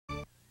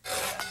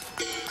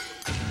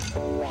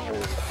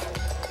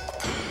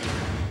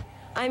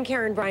I'm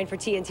Karen Bryant for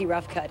TNT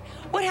Rough Cut.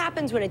 What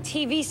happens when a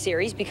TV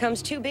series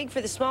becomes too big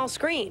for the small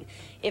screen?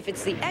 If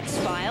it's the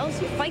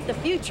X-Files, you fight the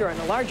future on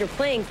a larger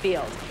playing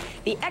field.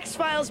 The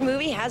X-Files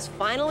movie has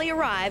finally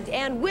arrived,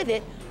 and with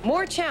it,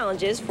 more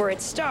challenges for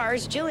its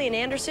stars Gillian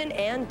Anderson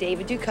and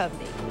David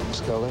Duchovny.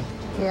 Scully?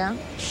 Yeah?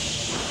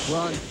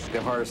 Run.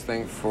 The hardest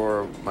thing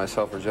for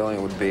myself or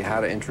Gillian would be how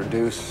to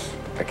introduce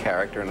a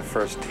character in the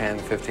first 10,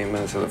 15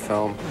 minutes of the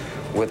film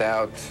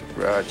without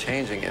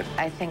changing it.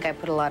 I think I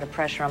put a lot of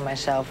pressure on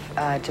myself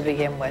to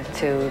begin with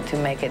to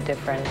make it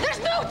different. There's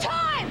no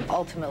time!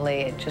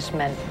 Ultimately, it just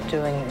meant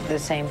doing the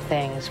same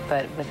things,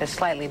 but with a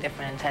slightly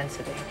different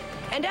intensity.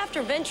 And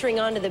after venturing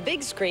onto the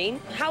big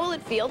screen, how will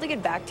it feel to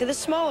get back to the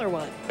smaller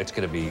one? It's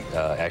going to be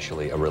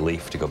actually a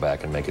relief to go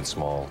back and make it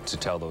small, to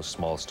tell those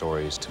small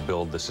stories, to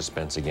build the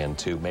suspense again,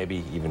 to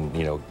maybe even,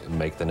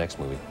 make the next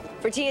movie.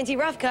 For TNT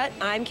Rough Cut,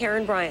 I'm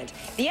Karen Bryant.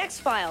 The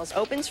X-Files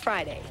opens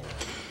Friday.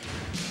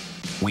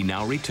 We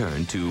now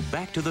return to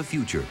Back to the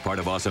Future, part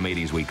of Awesome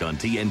 80s Week on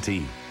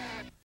TNT.